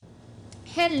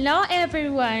Hello,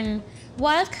 everyone.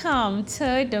 Welcome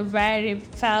to the very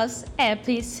first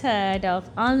episode of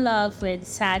Unlock with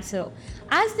Sato.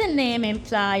 As the name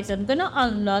implies, I'm gonna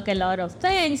unlock a lot of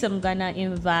things. I'm gonna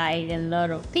invite a lot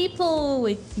of people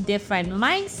with different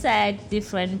mindset,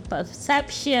 different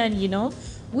perception.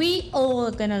 We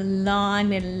all gonna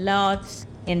learn a lot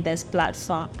in this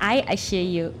platform. I assure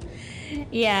you.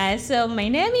 Yeah, so my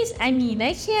name is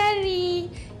Amina Cherry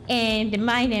and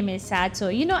my name is Sato.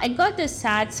 I got the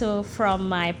Sato from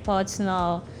my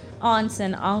personal aunts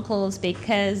and uncles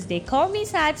because they call me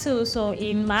Sato. So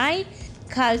in my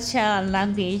culture and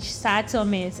language, Sato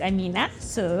means Amina.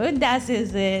 So that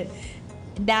is it.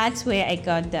 That's where I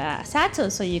got the Sato.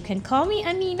 So you can call me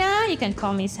Amina, you can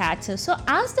call me Sato. So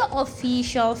as the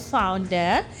official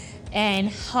founder and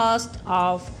host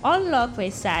of Unlock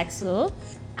with Sato,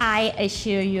 I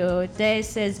assure you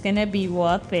this is gonna be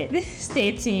worth it.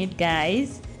 Stay tuned,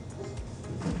 guys.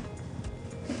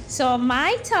 So,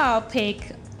 my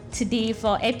topic today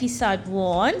for episode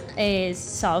 1 is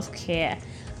self care.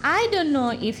 I don't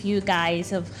know if you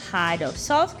guys have heard of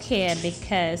self care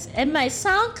because it might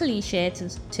sound cliche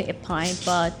to a point,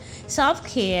 but self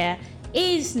care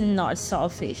is not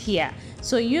selfish. Yeah.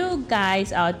 So, you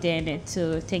guys out there need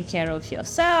to take care of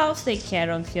yourself, take care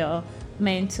of your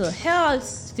mental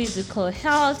health, physical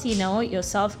health, your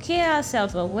self care,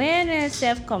 self awareness,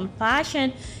 self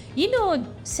compassion.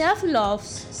 Self love,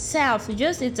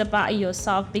 just it's about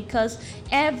yourself because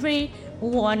every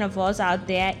one of us out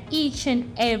there, each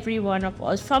and every one of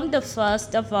us, from the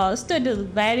first of us to the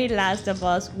very last of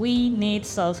us, we need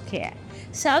self care.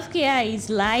 Self care is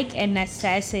like a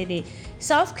necessity.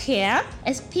 Self care,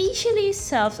 especially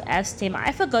self esteem.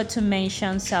 I forgot to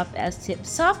mention self esteem.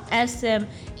 Self esteem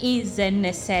is a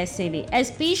necessity,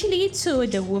 especially to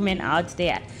the women out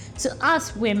there. To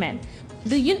us women,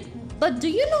 do you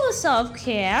know self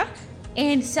care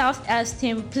and self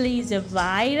esteem plays a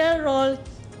vital role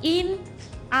in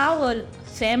our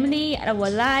family,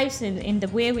 our lives, and in the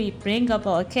way we bring up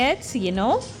our kids.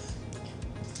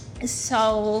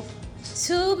 So,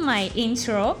 to my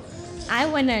intro, I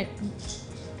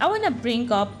wanna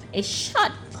bring up a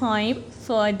short poem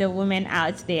for the women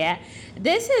out there.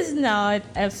 This is not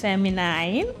a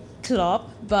feminine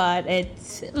club, but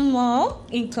it's more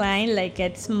inclined, like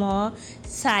it's more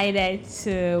sided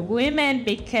to women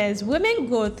because women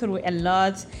go through a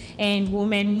lot and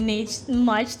women need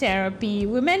much therapy.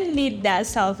 Women need that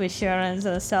self-assurance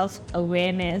or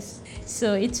self-awareness.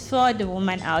 So it's for the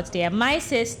woman out there. My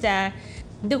sister,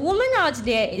 the woman out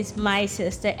there is my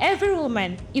sister. Every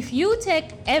woman, if you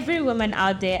take every woman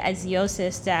out there as your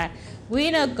sister,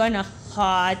 we're not gonna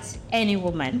hurt any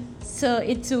woman. So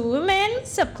it's a woman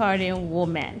supporting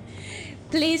woman.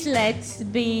 Please let's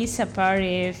be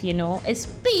supportive,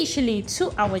 especially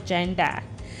to our gender.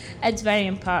 It's very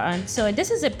important. So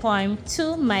this is a poem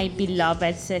to my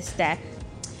beloved sister.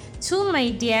 To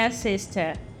my dear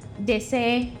sister, they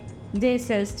say this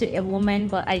is to a woman,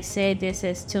 but I say this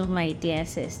is to my dear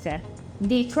sister.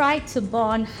 They tried to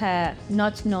burn her,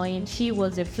 not knowing she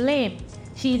was a flame.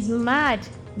 She's mad,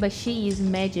 but she is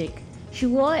magic. She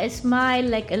wore a smile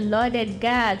like a loaded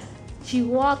gas. She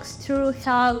walks through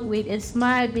hell with a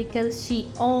smile because she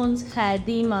owns her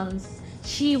demons.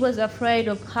 She was afraid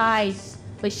of heights,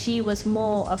 but she was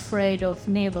more afraid of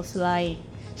never flying.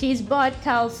 She's bought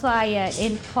hellfire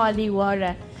in holy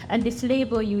water, and the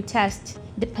flavor you test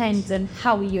depends on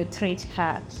how you treat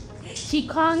her. She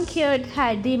conquered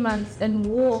her demons and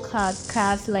wore her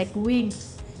scars like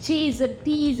wings. She is at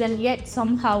peace and yet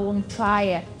somehow on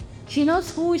fire. She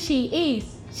knows who she is.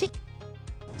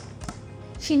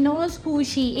 She knows who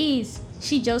she is.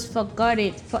 She just forgot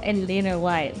it for a little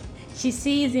while. She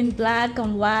sees in black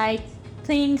and white,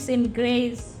 thinks in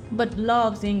grays, but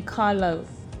loves in color.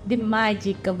 The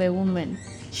magic of a woman.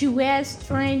 She wears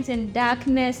strength and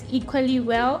darkness equally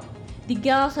well. The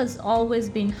girl has always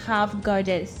been half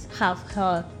goddess, half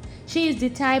earth. She is the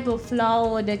type of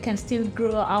flower that can still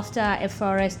grow after a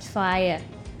forest fire.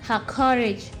 Her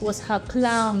courage was her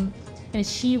crown, and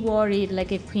she wore it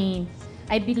like a queen.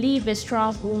 I believe a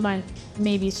strong woman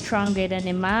may be stronger than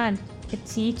a man,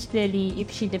 particularly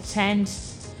if she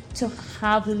depends to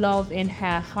have love in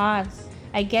her heart.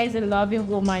 I guess a loving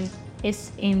woman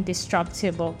is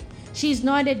indestructible. She is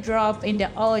not a drop in the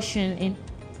ocean,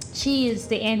 she is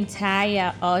the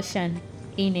entire ocean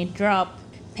in a drop.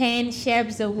 Pain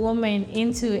shapes a woman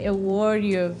into a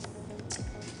warrior.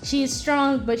 She is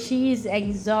strong, but she is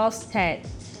exhausted.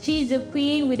 She is a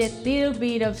queen with a little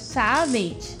bit of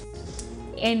savage.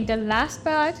 And the last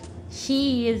part,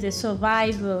 she is a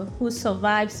survivor who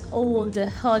survives all the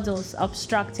hurdles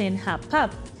obstructing her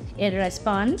path. In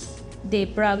response, They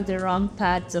broke the wrong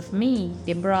parts of me.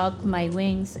 They broke my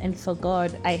wings and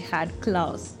forgot I had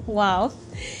claws. Wow.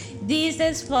 This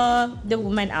is for the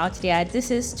woman out there. This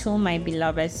is to my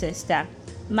beloved sister.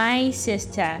 My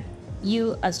sister,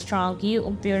 you are strong, you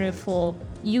are beautiful,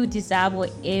 you deserve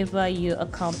whatever you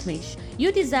accomplish.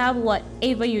 You deserve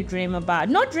whatever you dream about.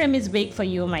 No dream is big for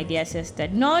you, my dear sister.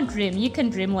 No dream. You can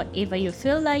dream whatever you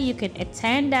feel like. You can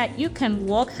attain that. You can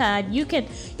work hard. You can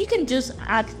just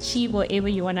achieve whatever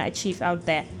you want to achieve out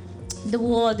there. The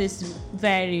world is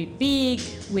very big.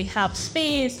 We have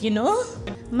space,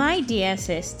 My dear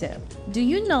sister, do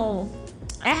you know?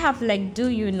 I have do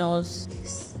you know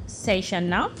session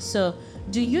now. So,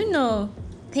 do you know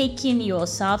taking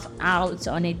yourself out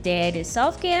on a date is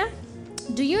self-care?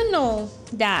 Do you know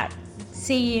that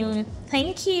saying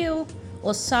thank you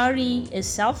or sorry is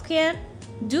self-care?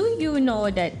 Do you know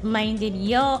that minding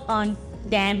your own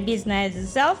damn business is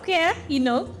self-care?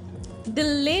 The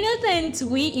little things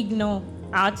we ignore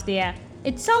out there,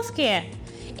 it's self-care.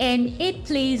 And it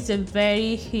plays a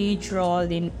very huge role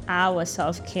in our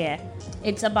self-care.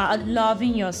 It's about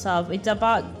loving yourself. It's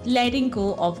about letting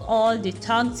go of all the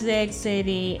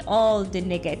toxicity, all the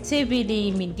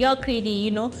negativity,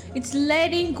 mediocrity, It's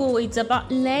letting go. It's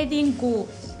about letting go.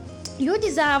 You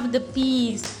deserve the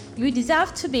peace. You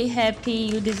deserve to be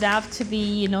happy. You deserve to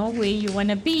be, where you want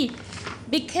to be.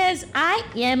 Because I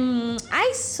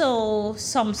saw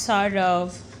some sort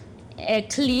of a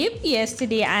clip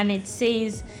yesterday and it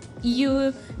says,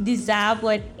 you deserve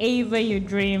whatever you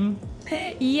dream.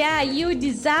 Yeah, you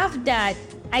deserve that.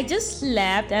 I just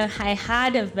slept and I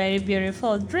had a very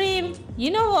beautiful dream.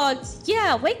 You know what?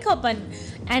 Yeah, wake up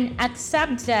and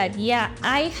accept that. Yeah,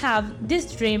 I have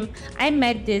this dream. I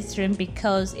made this dream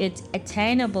because it's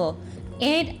attainable.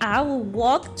 And I will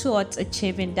work towards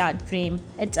achieving that dream.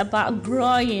 It's about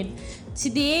growing.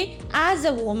 Today, as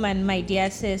a woman, my dear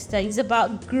sister, it's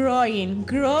about growing.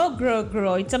 Grow.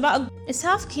 It's about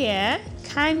self-care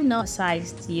cannot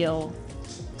size you.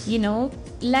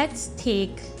 Let's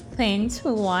take things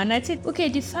one at it. Okay,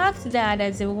 the fact that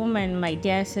as a woman, my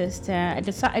dear sister,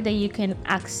 the fact that you can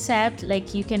accept,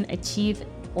 you can achieve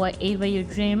whatever you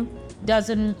dream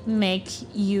doesn't make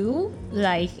you,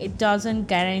 it doesn't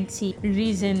guarantee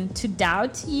reason to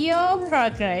doubt your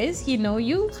progress.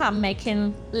 You are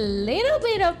making a little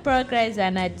bit of progress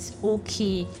and it's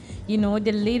okay.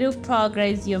 The little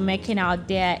progress you're making out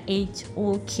there, it's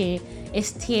okay. A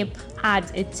step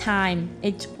at a time,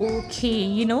 it's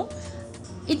okay.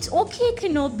 It's okay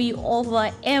cannot be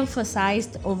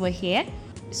overemphasized over here.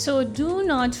 So do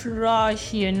not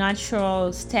rush your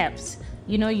natural steps.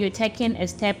 You're taking a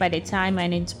step at a time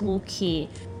and it's okay.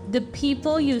 The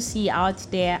people you see out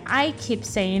there, I keep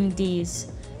saying this,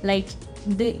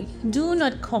 do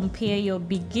not compare your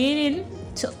beginning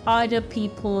to other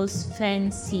people's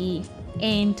fancy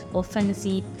and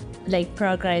offensive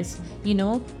progress.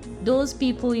 Those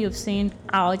people you've seen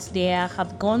out there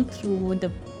have gone through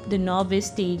the novice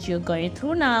stage you're going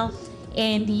through now,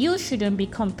 and you shouldn't be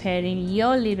comparing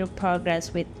your little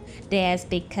progress with theirs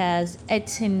because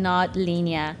it's not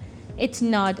linear. It's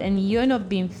not, and you're not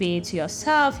being fair to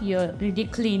yourself. You're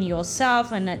ridiculing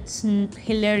yourself, and it's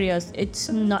hilarious. It's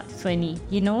not funny,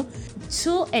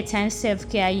 To attain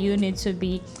self-care, you need to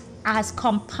be as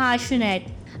compassionate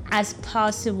as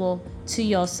possible to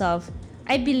yourself.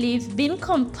 I believe being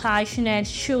compassionate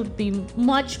should be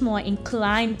much more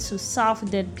inclined to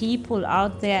soften people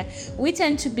out there. We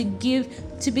tend to be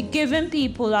giving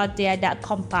people out there that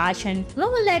compassion. No,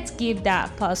 let's give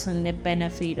that person the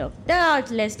benefit of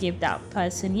doubt. Let's give that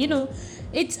person,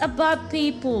 it's about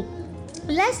people.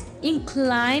 Let's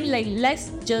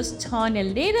let's just turn a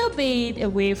little bit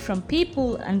away from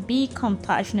people and be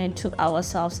compassionate to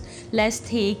ourselves. Let's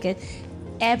take it.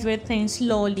 Everything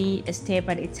slowly, a step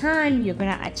at a time. You're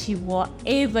gonna achieve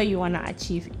whatever you wanna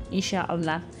achieve,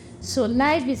 inshallah. So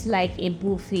life is like a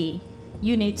buffet.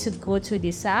 You need to go to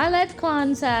the salad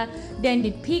counter, then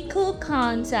the pickle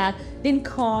counter, then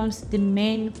comes the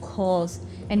main course,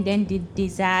 and then the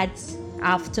desserts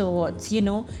afterwards.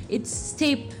 It's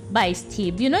step by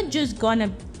step. You're not just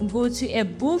gonna go to a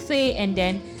buffet and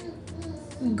then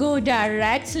go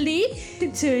directly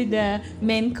to the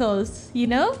main course.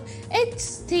 It's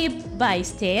step by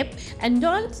step, and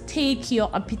don't take your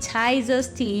appetizer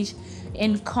stage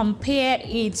and compare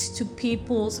it to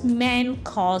people's main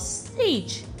course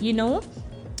stage.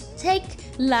 Take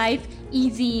life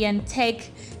easy and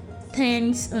take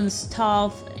things and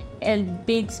stuff and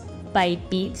bit by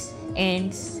bit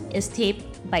and step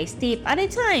by step at a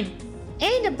time.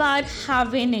 And about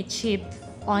having a chip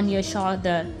on your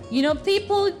shoulder. The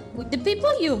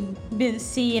people you've been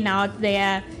seeing out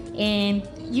there, and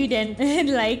you then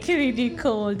like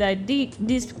ridicule that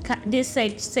this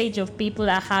stage of people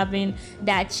are having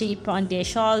that chip on their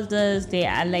shoulders. They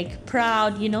are like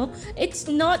proud, it's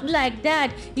not like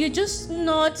that. You're just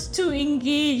not too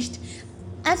engaged.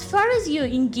 As far as you're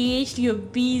engaged, you're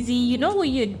busy, you know what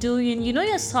you're doing, you know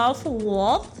your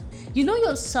self-worth, you know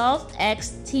your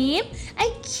self-esteem.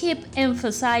 I keep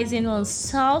emphasizing on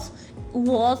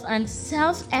self-worth and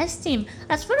self-esteem.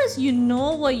 As far as you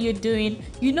know what you're doing,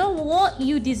 you know what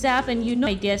you deserve, and you know,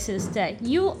 my dear sister,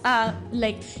 you are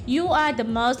the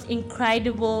most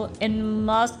incredible and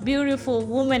most beautiful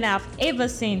woman I've ever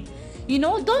seen.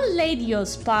 Don't let your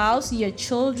spouse, your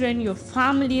children, your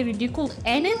family ridicule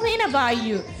anything about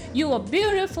you. You are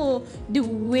beautiful the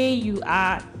way you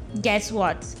are. Guess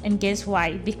what? And guess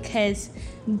why? Because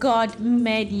God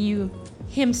made you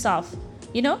Himself.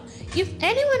 If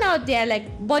anyone out there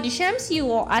like body shames you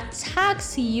or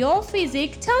attacks your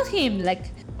physique, tell him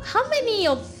like, how many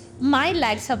of my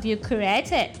likes have you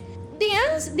created? The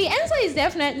answer is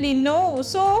definitely no.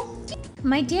 So,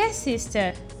 my dear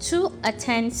sister, to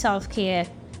attend self-care,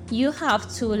 you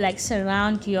have to like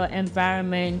surround your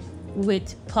environment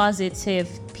with positive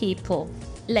people.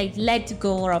 Like, let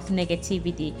go of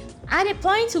negativity. At a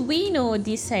point, we know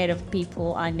this side of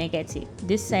people are negative.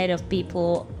 This side of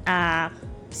people are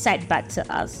setback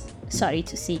to us. Sorry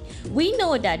to see. We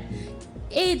know that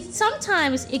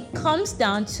sometimes it comes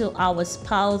down to our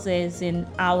spouses and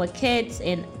our kids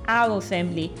and our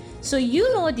family. So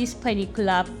this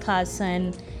particular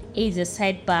person is a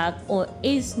setback or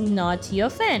is not your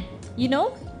friend.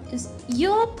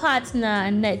 Your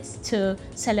partner needs to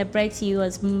celebrate you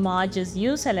as much as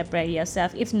you celebrate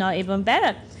yourself, if not even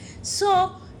better.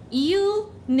 So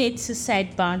you need to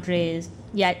set boundaries.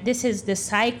 Yeah, this is the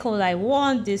cycle I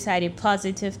want. These are the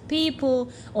positive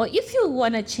people. Or if you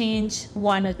want to change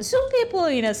one or two people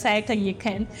in a cycle, you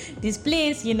can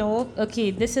displace,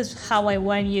 okay, this is how I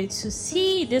want you to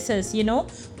see. This is,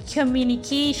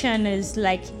 communication is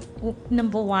like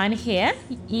number one here.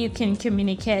 You can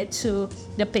communicate to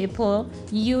the people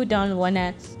you don't want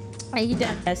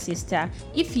to, sister.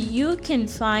 If you can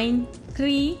find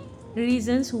 3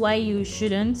 reasons why you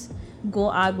shouldn't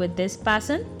go out with this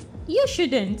person, you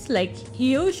shouldn't. Like,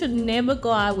 you should never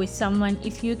go out with someone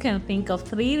if you can think of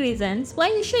 3 reasons why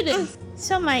you shouldn't.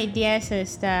 So, my dear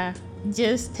sister,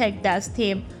 just take that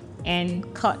step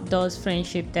and cut those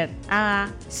friendships that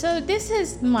are. So, this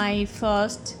is my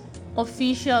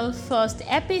official first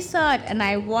episode, and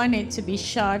I want it to be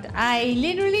short. I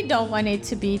literally don't want it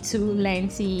to be too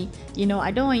lengthy.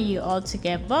 I don't want you all to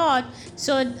get bored.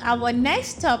 So our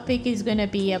next topic is going to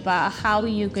be about how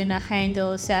you're going to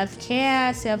handle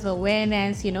self-care,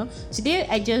 self-awareness. Today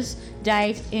I just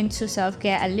dived into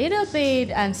self-care a little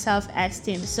bit and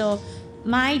self-esteem. So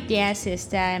my dear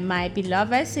sister and my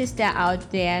beloved sister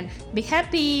out there, be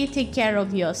happy, take care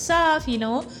of yourself.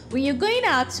 When you're going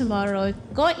out tomorrow,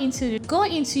 go into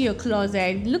your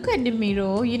closet, look at the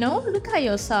mirror, look at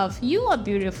yourself. You are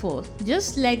beautiful.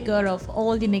 Just let go of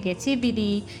all the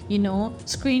negativity,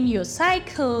 screen your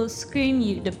cycles,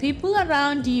 screen the people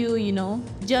around you,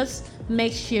 just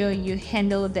make sure you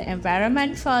handle the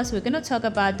environment first. We're going to talk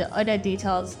about the other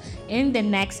details in the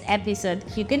next episode.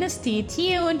 You're going to stay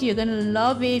tuned, you're going to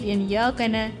love it, and you're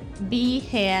going to be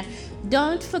here.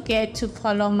 Don't forget to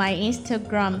follow my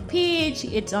Instagram page.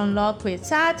 It's Unlock with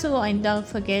Satu. And don't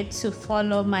forget to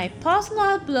follow my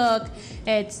personal blog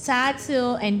at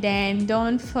Satu. And then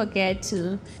don't forget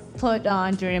to put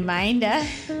on the reminder.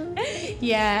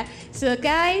 Yeah. So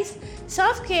guys,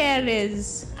 self-care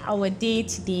is our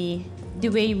day-to-day. The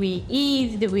way we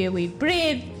eat, the way we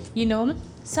breathe,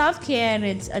 self-care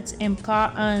is as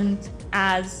important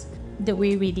as the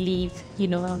way we live.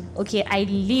 Okay, I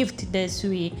lived this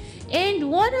way.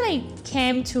 And what I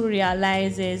came to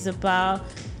realize is about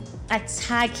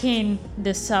attacking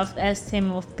the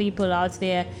self-esteem of people out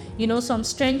there. Some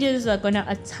strangers are going to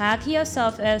attack your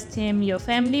self-esteem. Your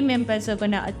family members are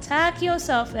going to attack your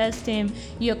self-esteem.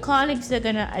 Your colleagues are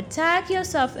going to attack your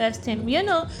self-esteem.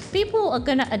 People are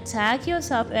going to attack your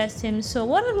self-esteem. So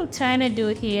what I'm trying to do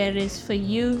here is for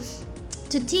you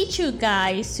to teach you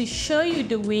guys, to show you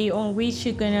the way on which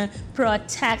you're gonna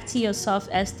protect your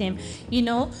self-esteem.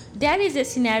 That is a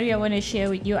scenario I want to share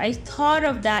with you. I thought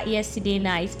of that yesterday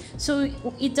night. So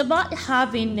it's about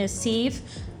having a safe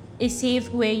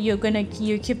where you're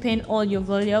keeping all your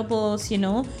valuables,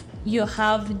 you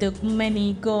have the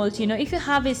many goals. If you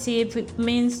have a safe, it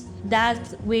means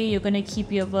that's where you're gonna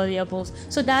keep your valuables.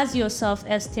 So that's your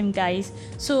self-esteem, guys.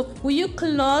 So will you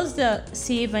close the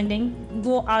safe and then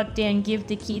go out there and give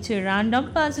the key to a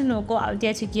random person, or go out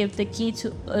there to give the key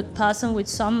to a person with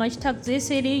so much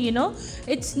toxicity?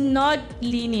 It's not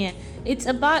linear. It's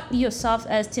about your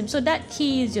self-esteem. So that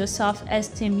key is your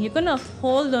self-esteem. You're gonna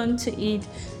hold on to it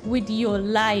with your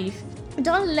life.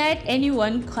 Don't let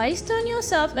anyone question your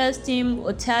self-esteem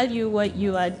or tell you what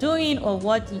you are doing or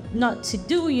what not to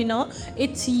do.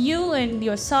 It's you, and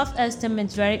your self-esteem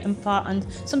is very important.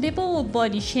 Some people will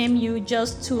body shame you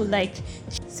just to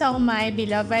so my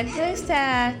beloved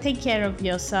sister, take care of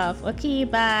yourself. Okay,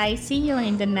 bye, see you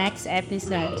in the next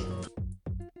episode.